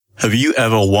Have you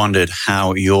ever wondered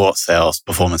how your sales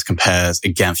performance compares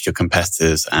against your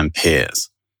competitors and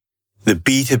peers? The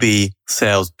B2B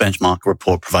Sales Benchmark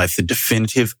Report provides the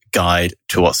definitive guide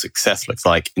to what success looks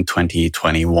like in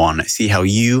 2021. See how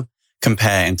you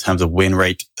compare in terms of win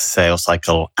rate, sales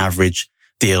cycle, average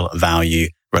deal value,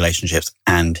 relationships,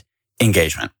 and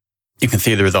engagement. You can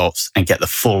see the results and get the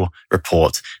full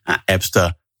report at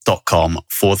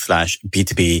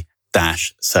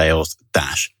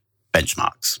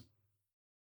ebsta.com/B2B-sales-benchmarks.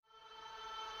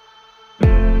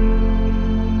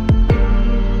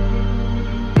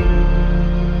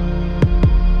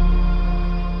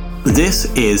 This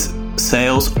is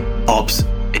Sales Ops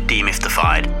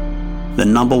Demystified, the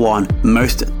 #1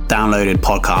 most downloaded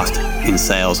podcast in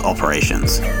sales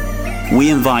operations.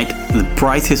 We invite the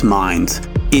brightest minds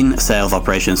in sales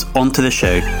operations onto the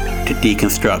show to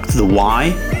deconstruct the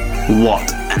why,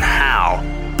 what, and how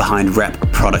behind rep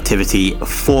productivity,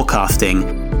 forecasting,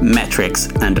 metrics,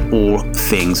 and all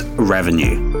things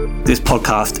revenue. This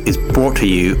podcast is brought to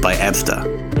you by Ebsta,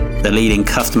 the leading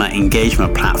customer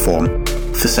engagement platform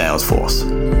for Salesforce.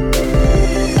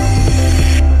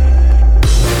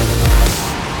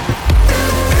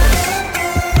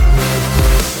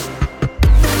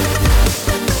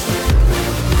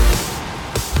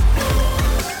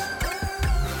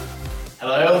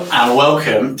 Hello and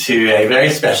welcome to a very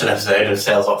special episode of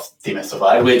Sales Ops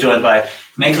Demystified. We're joined by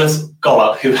Nicholas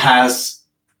Gollop, who has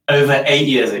over 8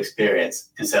 years of experience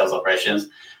in sales operations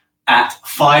at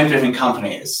 5 different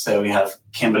companies. So we have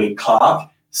Kimberly-Clark,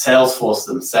 Salesforce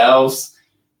themselves,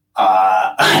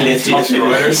 Thomson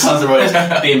Reuters,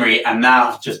 Beamery, and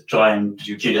now just joined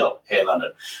Judil here in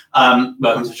London.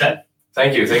 Welcome to the show.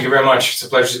 Thank you very much. It's a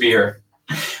pleasure to be here.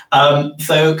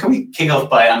 So can we kick off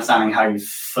by understanding how you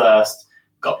first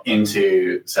got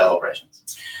into sales operations?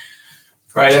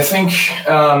 Right, I think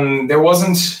there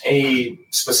wasn't a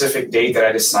specific date that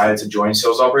I decided to join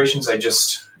sales operations. I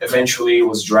just eventually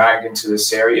was dragged into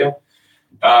this area.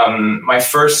 My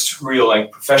first real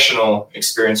professional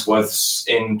experience was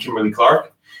in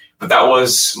Kimberly-Clark, but that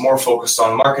was more focused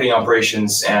on marketing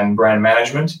operations and brand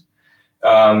management.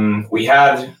 We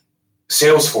had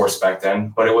Salesforce back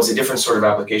then, but it was a different sort of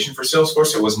application for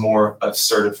Salesforce. It was more of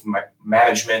sort of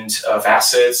management of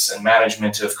assets and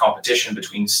management of competition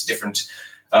between different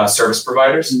service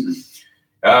providers.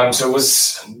 Mm-hmm. So it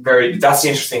was that's the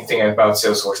interesting thing about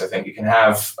Salesforce. I think you can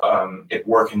have it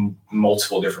work in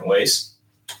multiple different ways.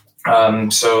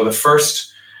 So the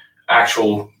first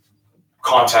actual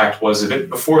contact was a bit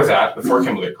before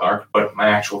Kimberly-Clark, but my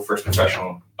actual first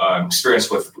professional experience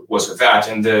was with that.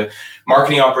 And the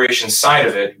marketing operations side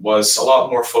of it was a lot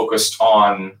more focused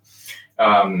on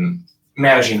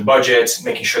managing the budget,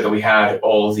 making sure that we had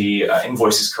all the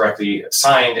invoices correctly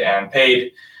signed and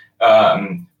paid.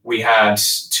 We had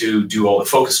to do all the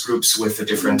focus groups with the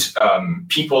different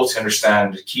people to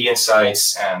understand key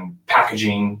insights and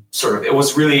packaging. It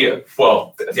was really,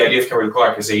 the idea of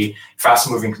Kimberly-Clark is a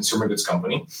fast-moving consumer goods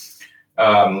company.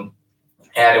 And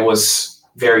it was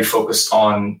very focused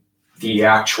on the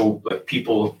actual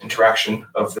people interaction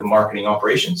of the marketing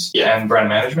operations and brand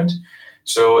management.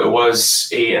 So it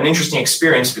was an interesting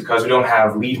experience because we don't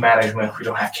have lead management, we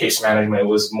don't have case management. It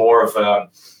was more of a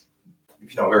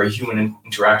very human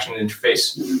interaction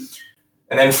interface. Mm-hmm.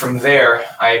 And then from there,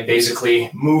 I basically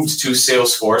moved to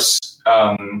Salesforce,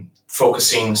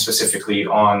 focusing specifically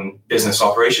on business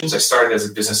operations. I started as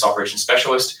a business operations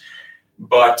specialist,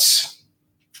 but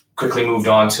quickly moved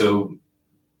on to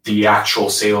the actual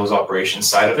sales operations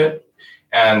side of it.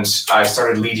 And I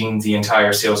started leading the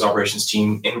entire sales operations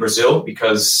team in Brazil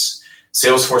because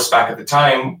Salesforce back at the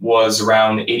time was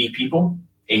around 80 people.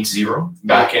 80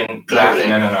 back in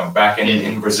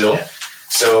Brazil. Yeah.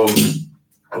 So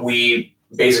we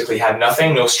basically had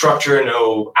nothing, no structure,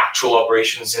 no actual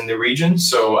operations in the region.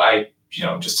 So I,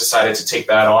 just decided to take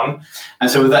that on.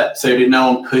 And so did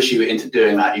no one push you into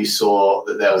doing that? You saw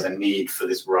that there was a need for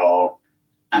this role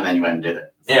and then you went and did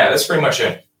it. Yeah, that's pretty much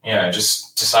it. Yeah, I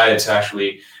just decided to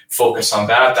actually focus on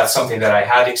that. That's something that I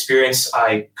had experience.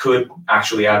 I could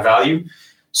actually add value.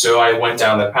 So I went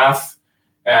down that path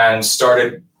and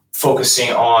started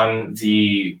focusing on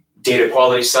the data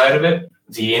quality side of it,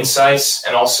 the insights,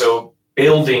 and also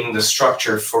building the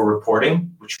structure for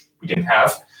reporting, which we didn't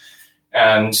have,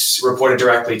 and reported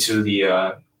directly to the,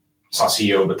 it's not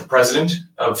CEO, but the president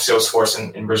of Salesforce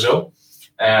in Brazil,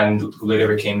 and who later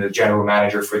became the general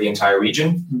manager for the entire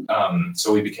region.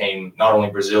 So we became not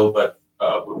only Brazil, but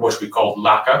what we called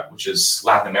LACA, which is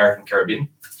Latin American Caribbean.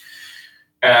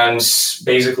 And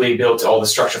basically built all the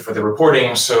structure for the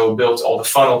reporting. So built all the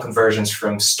funnel conversions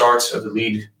from start of the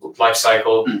lead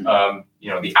lifecycle,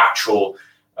 the actual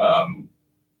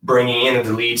bringing in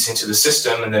the leads into the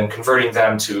system and then converting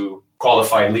them to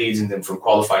qualified leads, and then from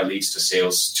qualified leads to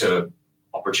sales to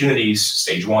opportunities,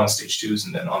 stage 1, stage 2s,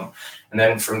 and then on. And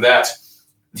then from that,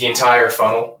 the entire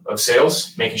funnel of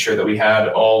sales, making sure that we had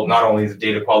not only the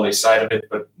data quality side of it,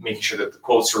 but making sure that the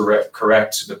quotes were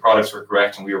correct, the products were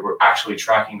correct, and we were actually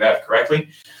tracking that correctly.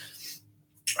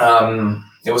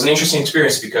 It was an interesting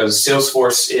experience because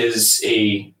Salesforce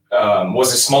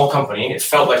was a small company. It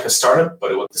felt like a startup,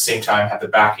 but at the same time had the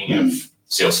backing of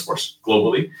Salesforce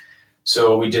globally.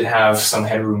 So we did have some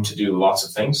headroom to do lots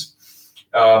of things.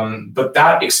 But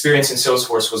that experience in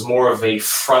Salesforce was more of a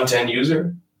front-end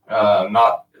user,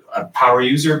 not a power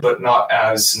user, but not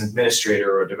as an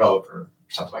administrator or a developer or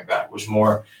something like that. It was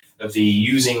more of the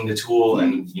using the tool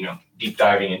and deep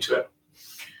diving into it.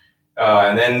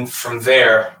 And then from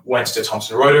there, went to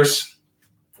Thomson Reuters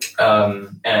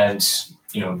and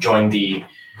joined the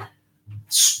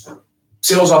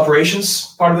sales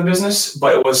operations part of the business,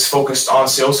 but it was focused on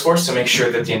Salesforce to make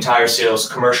sure that the entire sales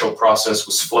commercial process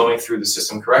was flowing through the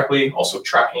system correctly, also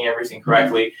tracking everything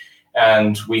correctly.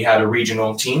 And we had a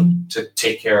regional team to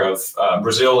take care of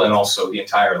Brazil and also the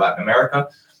entire Latin America.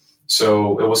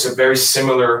 So it was a very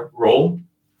similar role,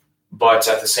 but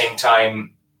at the same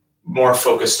time, more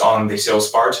focused on the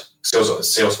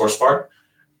Salesforce part.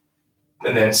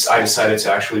 And then I decided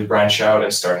to actually branch out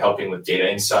and start helping with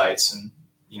data insights and,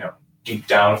 deep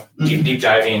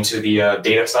diving into the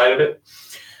data side of it.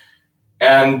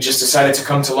 And just decided to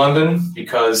come to London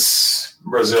because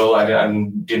Brazil, I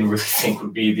didn't really think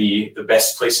would be the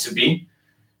best place to be.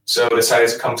 So I decided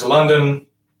to come to London,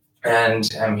 and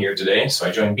I'm here today. So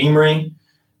I joined Beamery,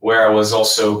 where I was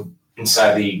also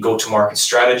inside the go-to-market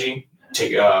strategy,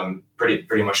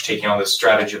 pretty much taking on the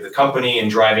strategy of the company and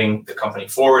driving the company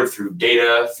forward through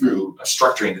data, through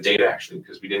structuring the data, actually,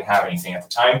 because we didn't have anything at the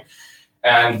time,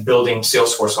 and building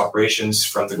Salesforce operations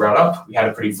from the ground up. We had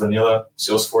a pretty vanilla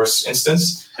Salesforce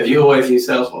instance. Have you always used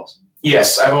Salesforce?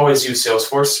 Yes, I've always used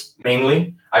Salesforce,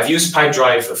 mainly. I've used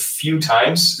Pipedrive a few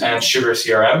times and Sugar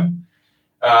CRM.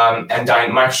 And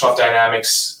Microsoft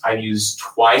Dynamics I've used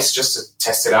twice just to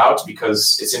test it out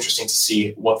because it's interesting to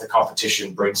see what the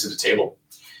competition brings to the table.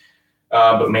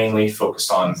 But mainly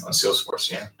focused on Salesforce,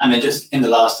 yeah. And then just in the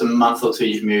last month or two,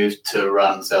 you've moved to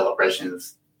run sales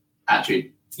operations at Judo.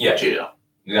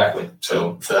 Exactly.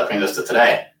 So that brings us to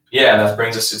today. Yeah, that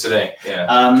brings us to today.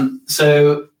 Yeah.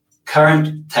 So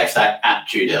current tech stack at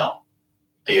Judo,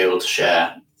 are you able to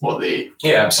share absolutely. What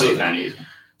you're currently using?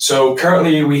 So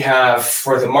currently we have,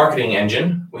 for the marketing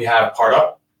engine, we have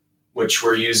PartUp, which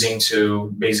we're using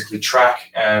to basically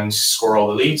track and score all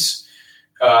the leads.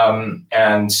 And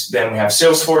then we have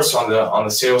Salesforce on the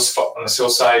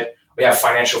sales side. We have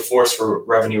Financial Force for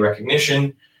revenue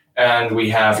recognition, and we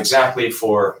have Xactly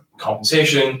for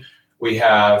compensation. We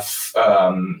have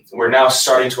we're now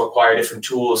starting to acquire different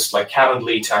tools like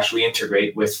Calendly to actually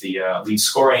integrate with the lead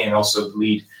scoring and also the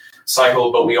lead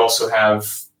cycle. But we also have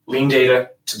Lean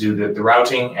Data to do the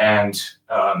routing and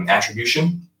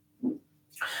attribution.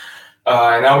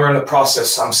 And now we're in the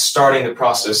process. I'm starting the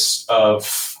process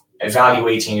of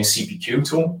evaluating a CPQ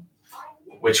tool,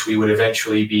 which we would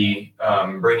eventually be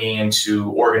bringing in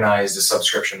to organize the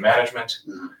subscription management.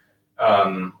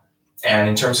 And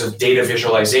in terms of data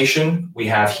visualization, we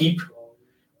have Heap,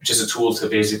 which is a tool to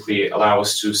basically allow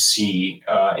us to see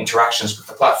interactions with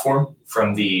the platform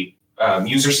from the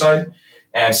user side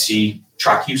and see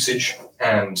track usage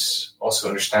and also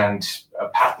understand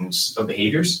patterns of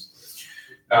behaviors.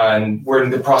 And we're in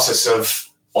the process of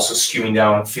also skewing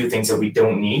down a few things that we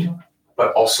don't need,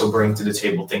 but also bring to the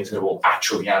table things that will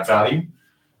actually add value.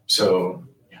 So,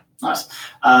 yeah. Nice.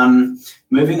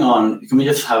 Moving on, can we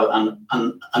just have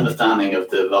an understanding of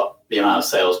the amount of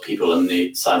salespeople and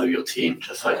the size of your team,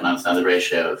 just so I can understand the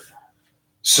ratio of?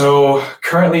 So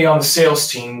currently on the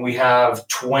sales team, we have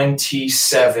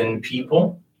 27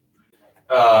 people,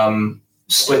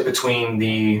 split between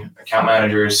the account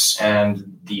managers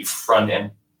and the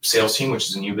front-end sales team, which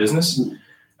is a new business.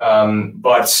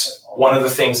 But one of the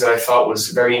things that I thought was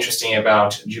very interesting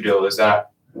about Judo is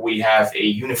that we have a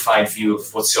unified view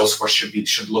of what Salesforce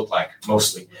should look like,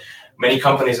 mostly. Many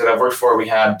companies that I've worked for, we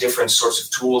have different sorts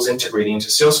of tools integrating into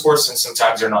Salesforce, and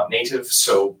sometimes they're not native,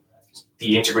 so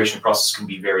the integration process can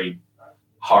be very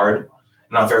hard,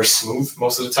 not very smooth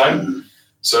most of the time.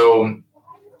 So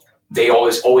they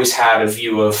always had a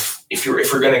view of, if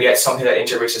we're going to get something that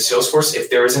integrates to Salesforce, if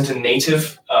there isn't a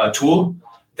native tool,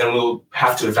 then we'll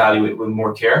have to evaluate with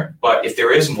more care. But if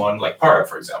there is one, like PartUp,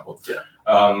 for example,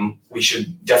 we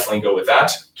should definitely go with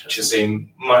that, which is a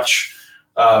much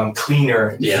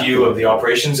cleaner view of the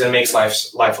operations and makes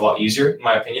life a lot easier, in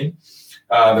my opinion.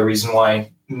 The reason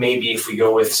why maybe if we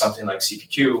go with something like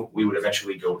CPQ, we would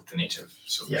eventually go with the native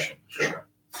solution. Yeah, sure.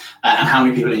 And how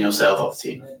many people in your sales ops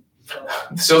team?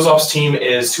 The sales ops team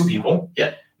is 2 people.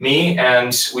 Yeah. Me,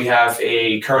 and we have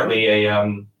currently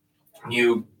a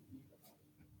new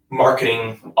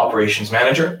marketing operations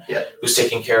manager who's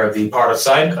taking care of the product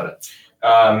side. Got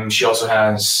it. She also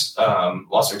has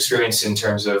lots of experience in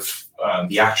terms of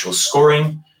the actual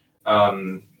scoring,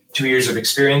 2 years of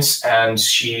experience, and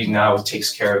she now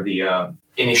takes care of the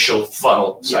initial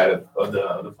funnel side of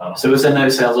the funnel. So was there no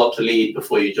sales ops lead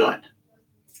before you joined?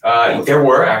 There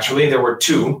were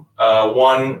 2.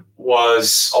 One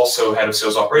was also head of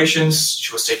sales operations.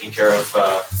 She was taking care of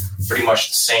pretty much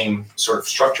the same sort of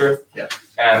structure. Yeah.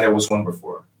 And there was one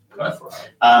before.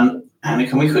 And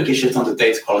can we quickly shift onto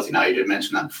data quality now? You did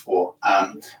mention that before.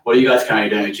 What are you guys currently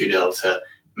doing at Judil to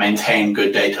maintain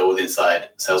good data within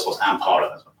Salesforce and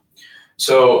Pardot as well?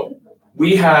 So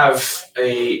we have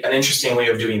an interesting way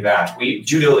of doing that.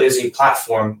 Judil is a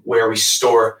platform where we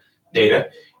store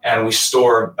data, and we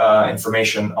store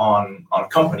information on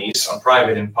companies, on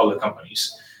private and public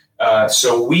companies.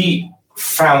 So we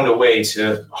found a way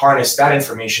to harness that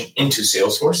information into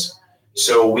Salesforce.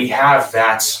 So we have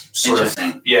that sort of...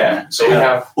 Yeah. So we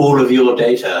have... All of your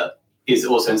data is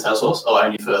also in Salesforce, or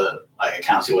only for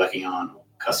accounts you're working on,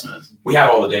 customers? We have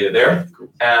all the data there,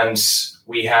 and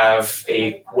we have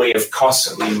a way of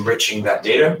constantly enriching that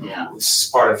data. Yeah. This is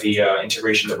part of the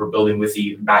integration that we're building with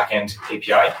the backend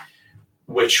API,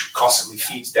 which constantly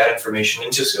feeds that information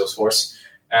into Salesforce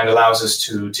and allows us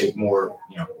to take more,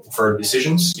 firm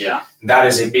decisions. Yeah. That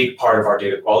is a big part of our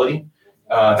data quality.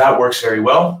 That works very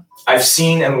well. I've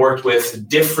seen and worked with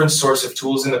different sorts of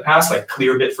tools in the past, like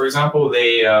Clearbit, for example.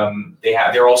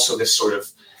 They're also this sort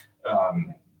of,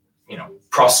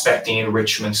 prospecting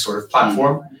enrichment sort of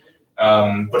platform.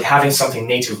 But having something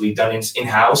natively done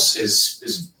in-house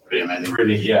is pretty amazing.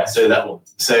 Really, yeah.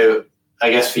 So I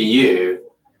guess for you,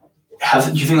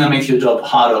 do you think that makes your job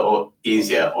harder or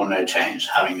easier, or no change,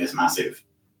 having this massive,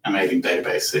 amazing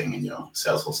database sitting in your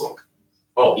Salesforce org?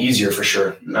 Well, easier for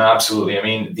sure. No, absolutely. I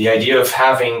mean, the idea of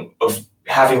having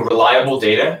reliable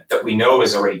data that we know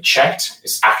is already checked,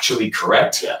 is actually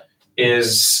correct,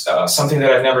 is something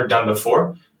that I've never done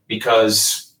before,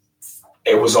 because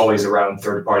it was always around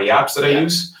third-party apps that I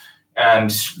use, and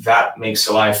that makes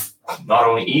life not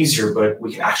only easier, but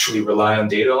we can actually rely on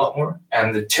data a lot more.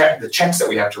 And the checks that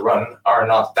we have to run are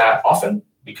not that often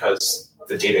because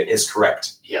the data is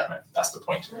correct. Yeah, that's the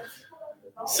point.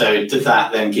 So does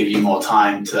that then give you more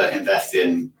time to invest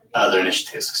in other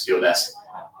initiatives because you're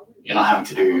not having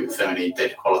to do so many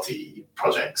data quality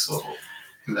projects or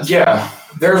investments? Yeah,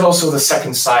 there's also the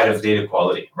second side of data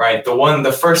quality, right?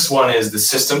 The first one is the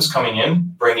systems coming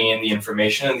in, bringing in the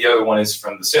information, and the other one is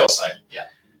from the sales side. Yeah.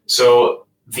 So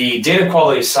the data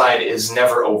quality side is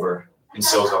never over in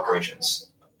sales operations,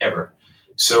 ever.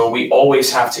 So we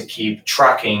always have to keep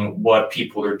tracking what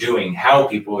people are doing, how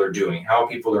people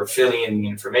are filling in the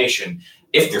information,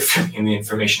 if they're filling in the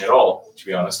information at all, to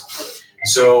be honest.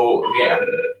 So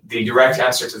the direct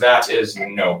answer to that is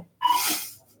no.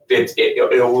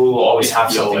 It will always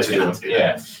have something to do.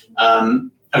 Yeah.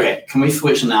 Okay, can we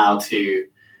switch now to,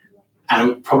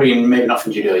 and probably maybe not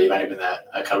from Judil, you've only been there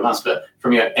a couple of months, but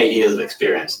from your 8 years of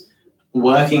experience,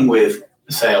 working with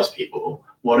salespeople,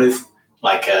 what is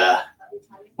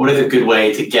a good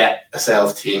way to get a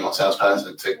sales team or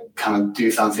salesperson to come and do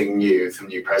something new, some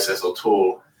new process or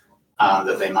tool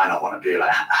that they might not want to do?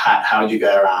 Like, how do you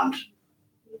go around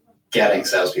getting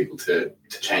salespeople to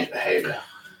change behavior?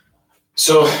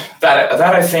 So that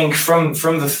I think from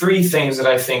the 3 things that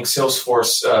I think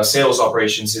Salesforce sales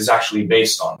operations is actually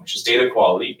based on, which is data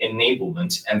quality,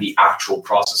 enablement, and the actual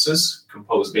processes,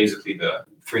 compose basically the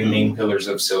 3 main pillars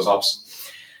of sales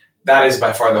ops. That is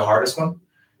by far the hardest one,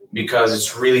 because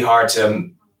it's really hard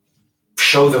to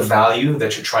show the value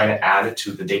that you're trying to add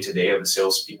to the day-to-day of a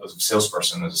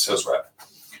salesperson, as a sales rep.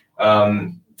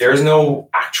 There's no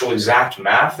actual exact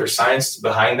math or science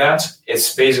behind that.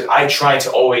 It's basically, I try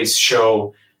to always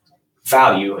show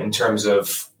value in terms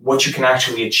of what you can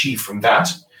actually achieve from that.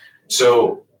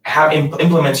 So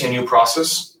implementing a new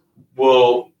process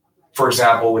will, for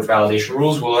example, with validation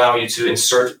rules, will allow you to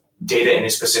insert data in a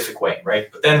specific way,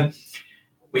 right? But then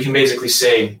we can basically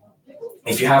say,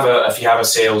 if you have a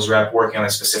sales rep working on a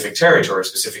specific territory, a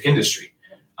specific industry,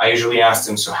 I usually ask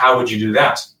them, so how would you do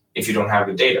that if you don't have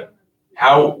the data?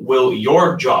 How will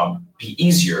your job be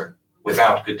easier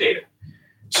without good data?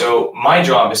 So my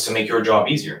job is to make your job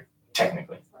easier,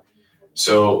 technically.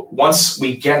 So once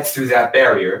we get through that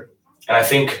barrier, and I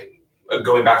think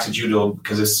going back to Judil,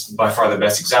 because it's by far the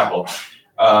best example,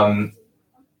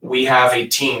 we have a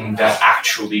team that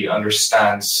actually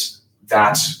understands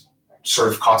that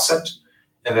sort of concept,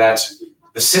 and that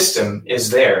the system is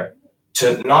there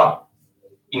to not,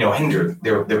 hinder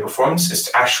their performance, is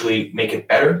to actually make it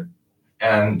better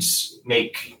and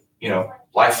make,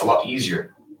 life a lot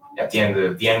easier. At the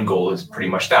end, the end goal is pretty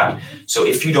much that. So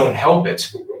if you don't help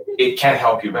it, it can't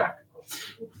help you back.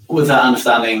 Was that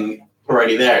understanding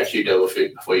already there at Judo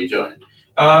before you joined?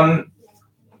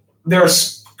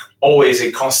 There's always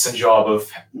a constant job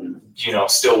of,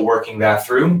 still working that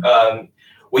through.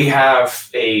 We have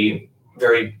a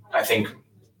very, I think,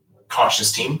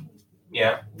 conscious team.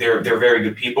 Yeah, they're very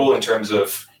good people in terms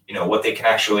of, what they can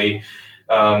actually,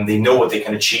 they know what they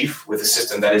can achieve with a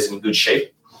system that is in good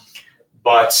shape.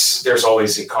 But there's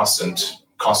always a constant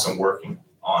working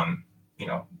on,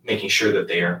 making sure that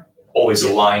they are always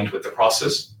aligned with the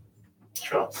process.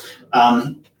 Sure.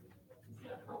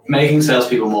 Making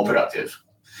salespeople more productive.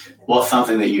 What's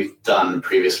something that you've done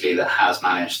previously that has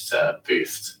managed to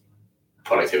boost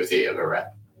productivity of a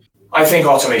rep? I think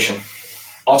automation.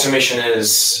 Automation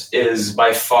is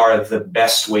by far the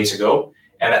best way to go.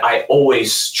 And I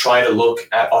always try to look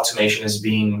at automation as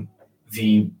being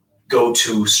the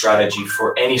go-to strategy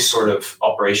for any sort of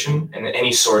operation and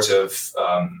any sort of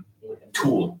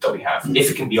tool that we have.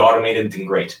 If it can be automated, then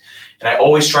great. And I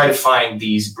always try to find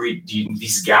these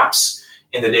gaps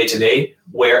in the day-to-day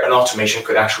where an automation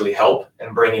could actually help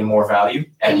and bring in more value.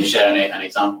 Can you share an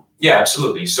example? Yeah,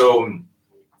 absolutely. So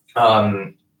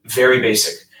very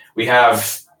basic. We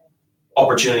have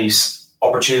opportunity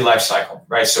life cycle,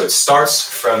 right? So it starts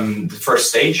from the first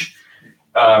stage.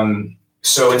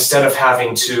 So instead of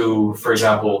having to, for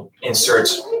example, insert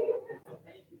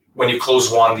when you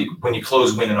close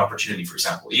win an opportunity, for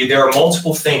example, there are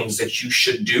multiple things that you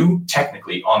should do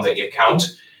technically on the account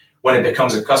when it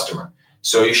becomes a customer.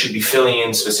 So you should be filling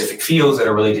in specific fields that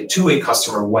are related to a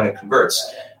customer when it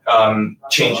converts,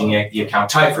 changing the account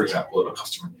type, for example, of a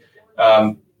customer.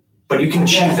 But you can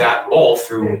achieve that all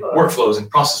through workflows and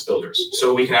process builders.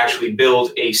 So we can actually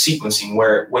build a sequencing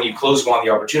where when you close the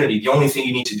opportunity, the only thing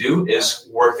you need to do is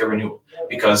work the renewal,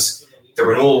 because the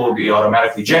renewal will be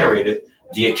automatically generated.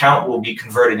 The account will be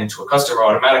converted into a customer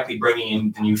automatically, bringing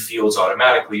in the new fields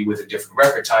automatically with a different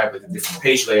record type, with a different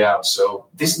page layout. So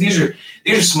these are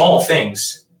small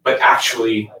things, but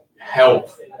actually help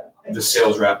the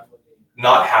sales rep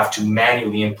not have to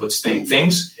manually input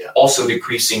things, also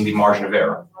decreasing the margin of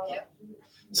error.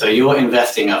 So you're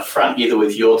investing up front, either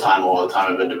with your time or the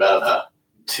time of a developer,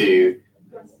 to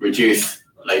reduce,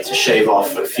 to shave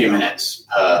off a few minutes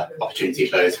per opportunity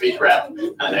close for each rep.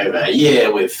 And over a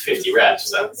year with 50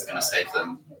 reps, that's going to save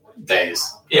them days.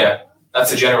 Yeah,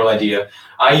 that's a general idea.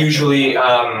 I usually,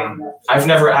 I've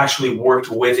never actually worked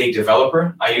with a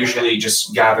developer. I usually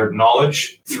just gathered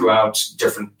knowledge throughout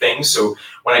different things. So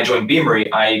when I joined Beamery,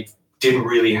 I didn't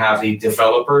really have the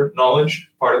developer knowledge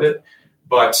part of it,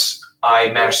 but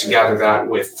I managed to gather that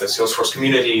with the Salesforce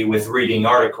community, with reading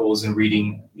articles and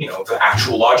reading, the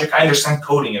actual logic. I understand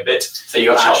coding a bit. So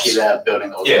you're actually there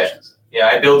building the automations? Yeah,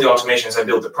 I build the automations. I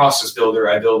build the process builder.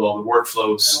 I build all the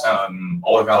workflows,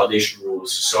 all the validation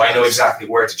rules. So I know exactly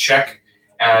where to check.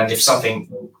 And if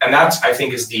something, and that I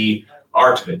think is the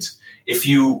art of it. If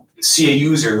you see a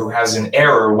user who has an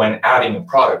error when adding a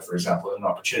product, for example, an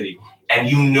opportunity, and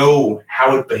you know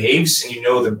how it behaves and you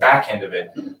know the back end of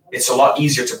it, it's a lot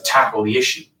easier to tackle the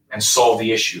issue and solve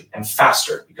the issue and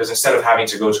faster, because instead of having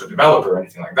to go to a developer or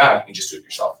anything like that, you can just do it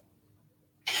yourself.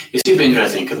 It's super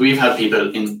interesting because we've had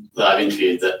people that I've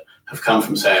interviewed that have come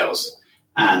from sales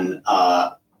and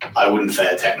I wouldn't say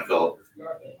a technical,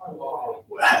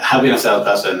 have been a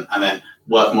salesperson and then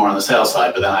work more on the sales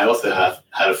side. But then I also have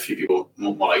had a few people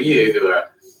more like you who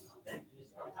are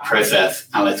process,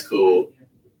 analytical,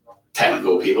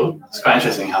 technical people. It's quite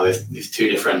interesting how there's these two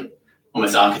different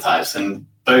almost archetypes and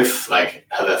both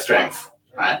have their strength,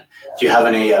 right? Do you have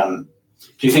any, do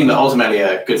you think that ultimately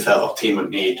a good sales ops team would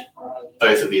need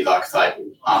both of these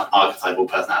archetypal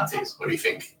personalities? What do you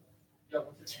think?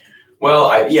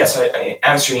 Well,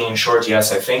 answering in short,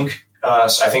 yes, I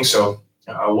think so.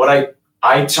 What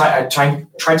I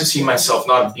try to see myself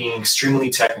not being extremely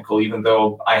technical, even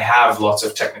though I have lots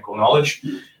of technical knowledge.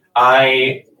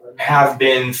 I have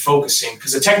been focusing,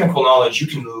 because the technical knowledge you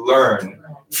can learn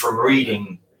from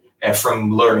reading and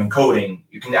from learning coding.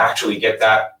 You can actually get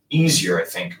that easier, I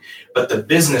think. But the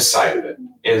business side of it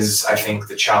is, I think,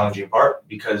 the challenging part,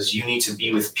 because you need to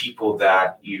be with people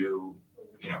that you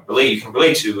can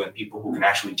relate to, and people who can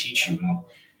actually teach you. And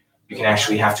you can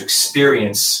actually have to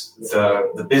experience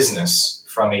the business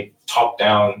from a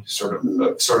top-down sort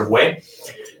of way.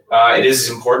 It is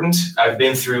important. I've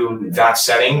been through that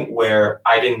setting where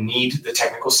I didn't need the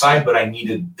technical side, but I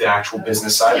needed the actual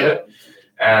business side of it.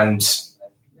 And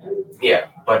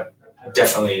but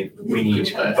definitely we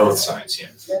need both sides.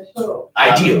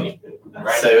 Ideally,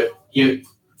 right? So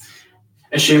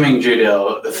assuming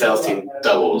Judel, the sales team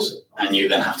doubles, and you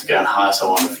then have to go and hire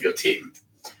someone for your team,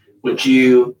 would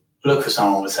you look for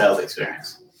someone with sales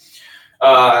experience?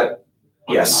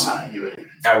 Yes,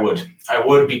 I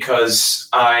would because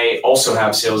I also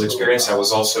have sales experience. I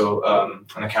was also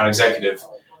an account executive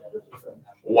a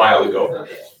while ago.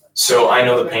 So I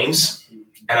know the pains,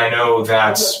 and I know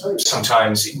that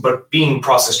sometimes, but being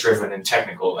process-driven and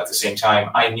technical at the same time,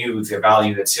 I knew the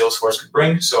value that Salesforce could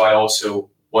bring. So I also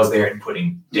was there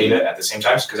inputting data at the same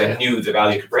time because I knew the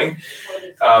value it could bring.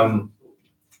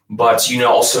 But you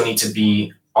also need to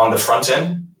be on the front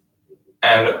end,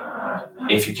 and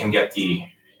if you can get the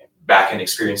back-end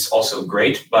experience, also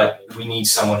great. But we need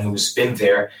someone who's been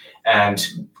there and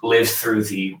lived through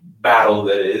the battle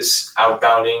that is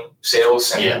outbounding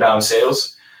sales and inbound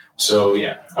sales. So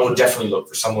I would definitely look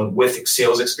for someone with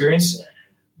sales experience,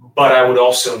 but I would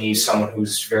also need someone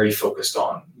who's very focused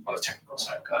on the technical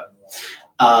side.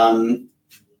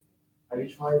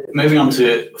 Moving on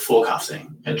to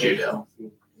forecasting at Judel.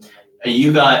 Are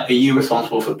you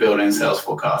responsible for building sales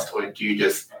forecast, or do you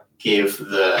just give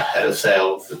the head of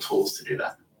sales the tools to do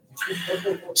that?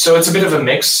 So it's a bit of a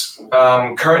mix.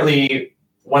 Currently,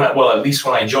 at least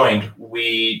when I joined,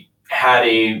 we had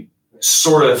a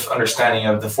sort of understanding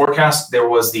of the forecast. We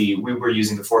were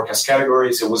using the forecast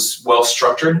categories. It was well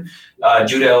structured.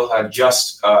 Judel had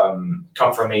just come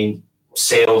from a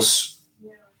sales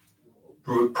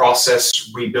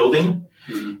process rebuilding.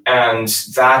 Mm-hmm. And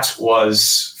that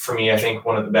was, for me, I think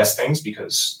one of the best things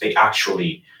because they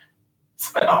actually,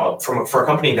 for a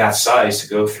company that size to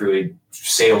go through a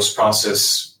sales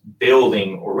process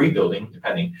building or rebuilding,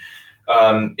 depending,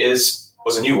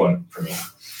 was a new one for me.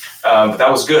 But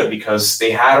that was good because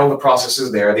they had all the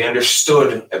processes there. They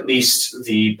understood at least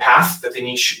the path that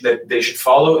they should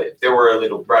follow. If there were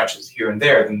little branches here and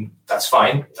there, then that's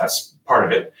fine. That's part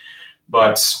of it.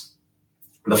 But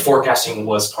the forecasting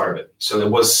was part of it. So it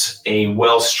was a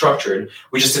well-structured.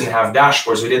 We just didn't have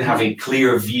dashboards. We didn't have a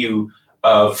clear view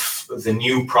of the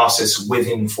new process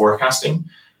within forecasting.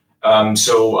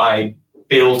 So I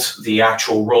built the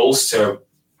actual roles to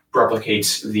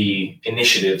replicate the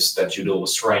initiatives that Judel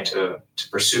was trying to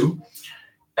pursue,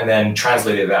 and then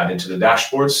translated that into the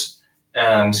dashboards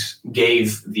and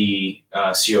gave the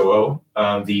COO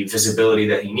the visibility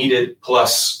that he needed,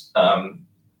 plus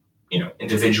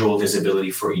individual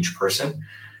visibility for each person.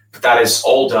 But that is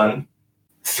all done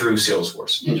through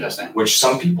Salesforce. Interesting. Which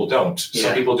some people don't. Yeah.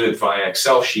 Some people do it via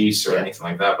Excel sheets or anything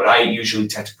like that. But I usually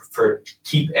tend to prefer to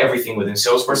keep everything within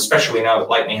Salesforce, especially now that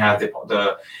Lightning had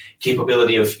the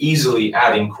capability of easily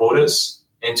adding quotas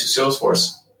into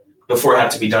Salesforce. Before it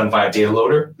had to be done via data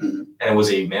loader, and it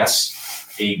was a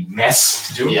mess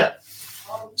to do. Yeah.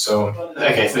 So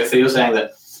you're saying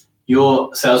that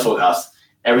your sales forecast,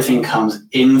 everything comes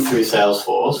in through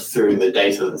Salesforce through the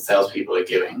data that the salespeople are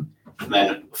giving, and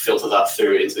then filter that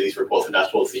through into these reports and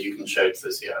dashboards that you can show to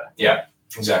the CIO. Yeah,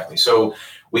 exactly. So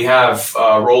we have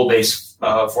role-based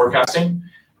forecasting.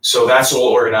 So that's all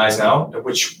organized now,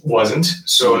 which wasn't.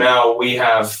 So now we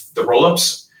have the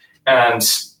roll-ups, and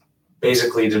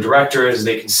basically the directors,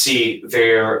 they can see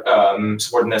their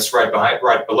subordinates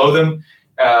right below them.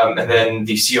 And then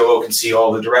the COO can see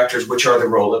all the directors, which are the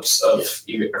roll-ups of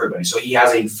everybody. So he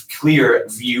has a clear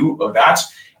view of that.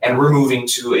 And we're moving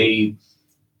to a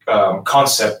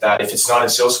concept that if it's not in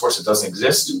Salesforce, it doesn't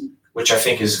exist, which I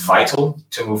think is vital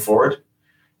to move forward.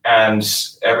 And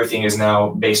everything is now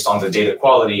based on the data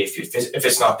quality. If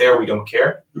it's not there, we don't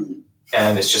care.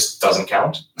 And it just doesn't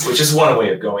count, which is one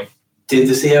way of going. Did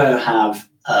the CIO have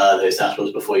those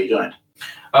dashboards before you joined?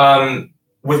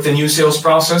 With the new sales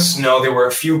process, no, there were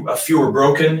a few were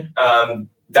broken.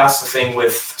 That's the thing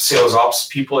with sales ops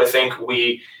people. I think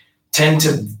we tend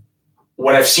to,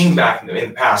 what I've seen back in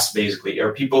the past, basically,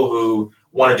 are people who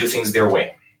want to do things their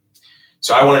way.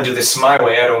 So I want to do this my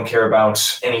way. I don't care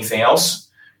about anything else.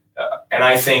 And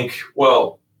I think,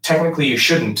 well, technically you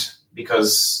shouldn't,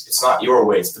 because it's not your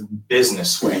way, it's the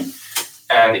business way.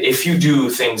 And if you do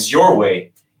things your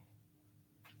way,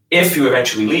 if you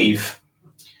eventually leave,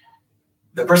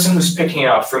 the person who's picking it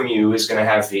up from you is going to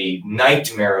have the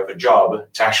nightmare of a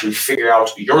job to actually figure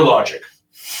out your logic.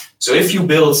 So if you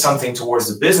build something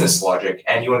towards the business logic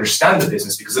and you understand the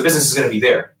business, because the business is going to be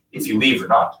there if you leave or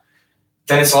not,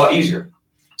 then it's a lot easier.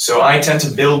 So I tend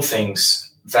to build things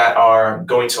that are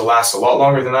going to last a lot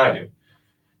longer than I do.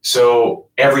 So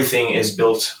everything is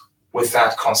built with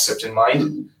that concept in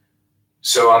mind.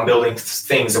 So I'm building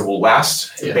things that will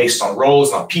last based on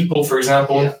roles, not people, for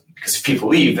example. Yeah. Because if people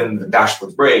leave, then the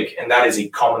dashboards break, and that is a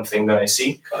common thing that I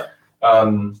see.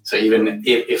 So even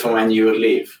if and when you would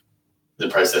leave, the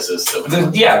process is still.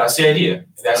 That's the idea.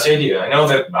 That's the idea. I know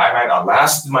that I might not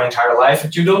last my entire life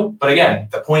at Judo, but again,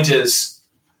 the point is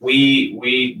we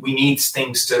need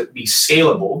things to be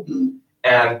scalable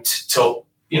and to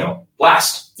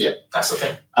last. Yeah, that's the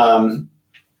thing.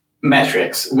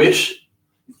 Metrics, which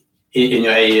in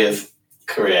your 8 years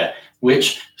career,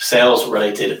 which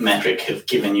sales-related metric have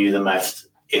given you the most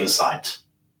insight?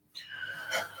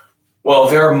 Well,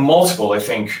 there are multiple, I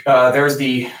think. There's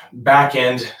the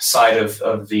back-end side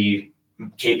of the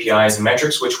KPIs and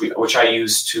metrics, which I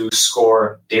use to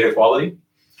score data quality,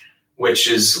 which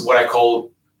is what I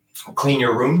call clean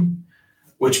your room,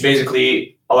 which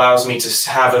basically allows me to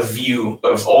have a view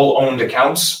of all owned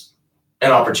accounts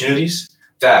and opportunities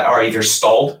that are either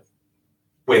stalled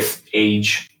with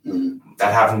age,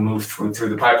 that haven't moved through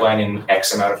the pipeline in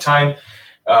X amount of time,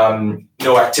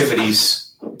 no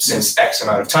activities since X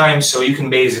amount of time. So you can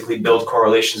basically build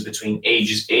correlations between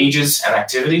ages and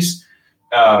activities.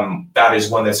 That is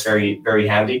one that's very, very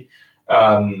handy.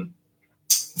 The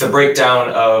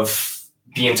breakdown of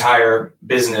the entire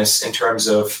business in terms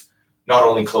of not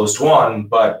only closed won,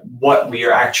 but what we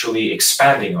are actually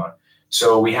expanding on.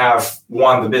 So we have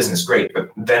won the business, great, but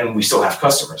then we still have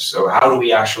customers. So how do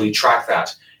we actually track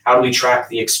that? How do we track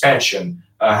the expansion?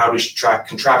 How do we track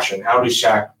contraction? How do we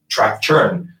track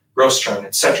churn, gross churn,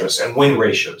 etc., and win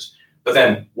ratios? But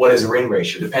then what is a win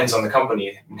ratio? Depends on the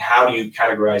company. And how do you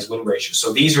categorize win ratios?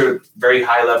 So these are very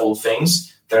high-level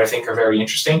things that I think are very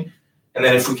interesting. And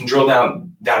then if we can drill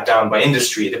down by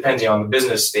industry, depending on the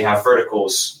business, they have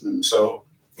verticals. So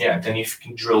then if you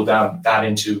can drill down that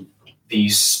into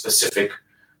these specific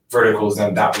verticals,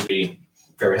 then that would be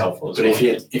very helpful as well. But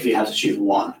if you had to choose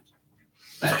one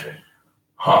metric,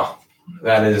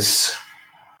 that is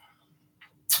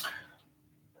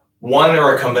one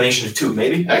or a combination of two,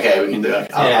 maybe. Okay, we can do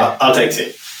it. I'll take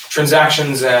two.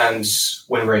 Transactions and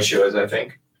win ratios, I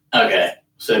think. Okay,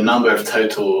 so number of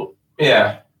total.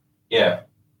 Yeah.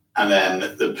 And then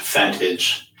the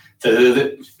percentage.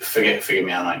 So forgive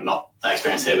me, I'm not that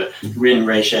experienced here, but win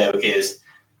ratio is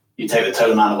you take the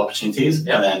total amount of opportunities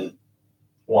and then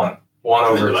one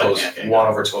over closed, one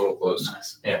over total closed.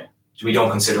 Nice. Yeah. So we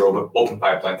don't consider open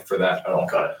pipeline for that at all.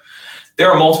 Got it. There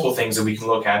are multiple things that we can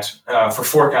look at. For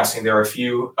forecasting, there are a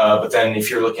few, but then if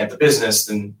you're looking at the business,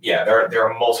 then there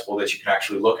are multiple that you can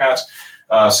actually look at.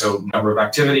 So number of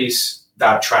activities,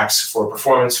 that tracks for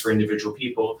performance for individual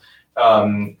people.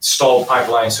 Stalled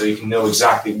pipeline, so you can know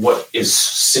exactly what is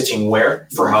sitting where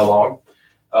for how long.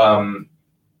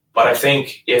 But I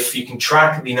think if you can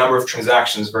track the number of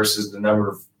transactions versus the number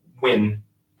of won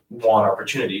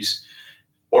opportunities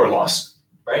or loss,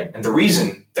 right? And the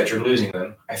reason that you're losing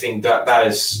them, I think that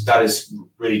is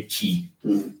really key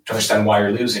to understand why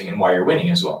you're losing and why you're winning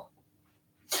as well.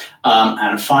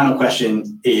 And final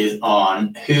question is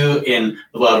on who in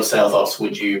the world of sales ops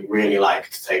would you really like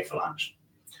to take for lunch?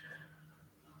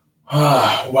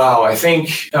 Wow, I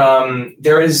think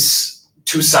there is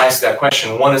two sides to that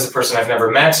question. One is a person I've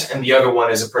never met, and the other one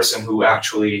is a person who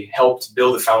actually helped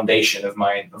build the foundation of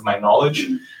my knowledge.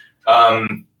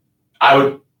 I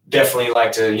would definitely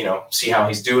like to see how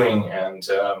he's doing, and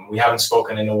we haven't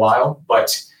spoken in a while,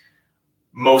 but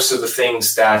most of the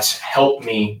things that helped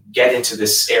me get into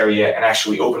this area and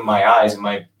actually open my eyes and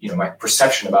my my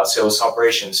perception about sales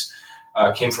operations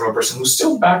came from a person who's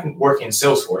still back and working in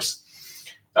Salesforce.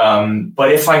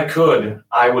 But if I could,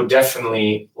 I would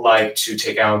definitely like to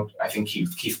take out, I think,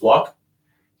 Keith Block.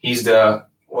 He's the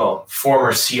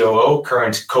former COO,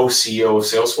 current co-CEO of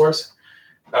Salesforce.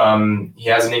 He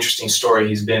has an interesting story.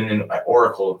 He's been in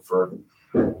Oracle for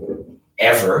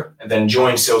ever, and then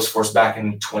joined Salesforce back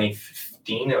in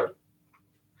 2015, or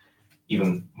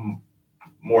even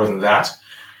more than that,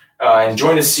 and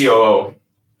joined as COO.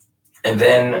 And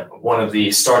then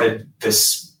started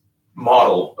this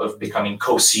model of becoming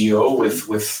co-CEO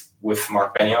with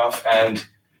Mark Benioff. And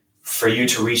for you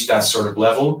to reach that sort of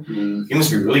level, you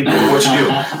must be really good at what you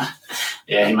do.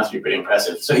 Yeah, he must be pretty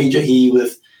impressive. So he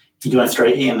joined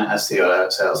straight in as CEO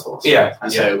at Salesforce. Yeah.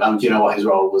 And so do you know what his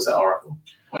role was at Oracle?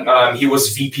 He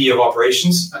was VP of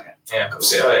operations. Okay. Yeah, cool.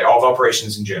 So, of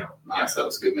operations in general. Nice, that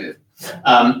was a good move.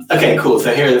 Yeah. Okay, cool.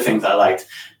 So here are the things I liked.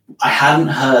 I hadn't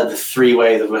heard the three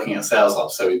ways of looking at sales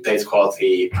ops. So data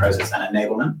quality, process, and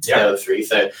enablement. Yeah. The other three.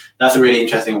 So that's a really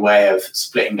interesting way of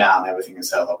splitting down everything in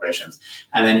sales operations.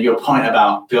 And then your point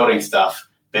about building stuff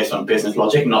based on business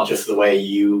logic, not just the way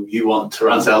you want to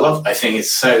run sales ops, I think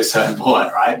is so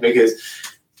important, right? Because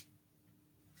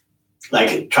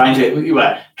like trying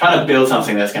to build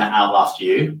something that's going to outlast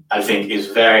you, I think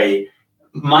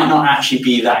might not actually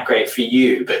be that great for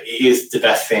you, but it is the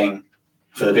best thing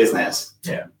for the business.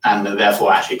 Yeah. And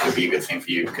therefore actually could be a good thing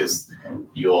for you because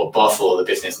your boss or the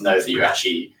business knows that you're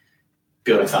actually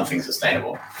building something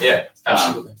sustainable. Yeah,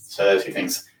 absolutely. So those two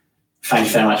things. Thank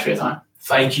you so much for your time.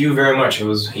 Thank you very much. It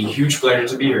was a huge pleasure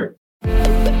to be here.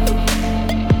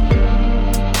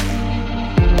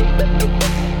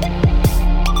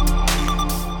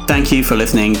 Thank you for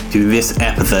listening to this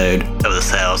episode of the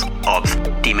Sales Ops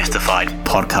Demystified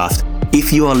podcast.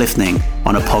 If you are listening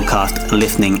on a podcast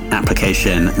listening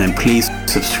application, then please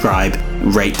subscribe,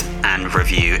 rate, and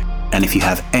review. And if you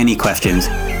have any questions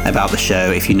about the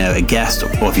show, if you know a guest,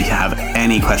 or if you have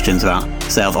any questions about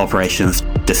sales operations,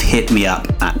 just hit me up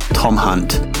at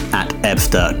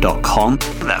tomhunt@ebster.com.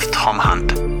 That's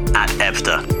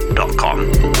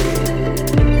tomhunt@ebster.com.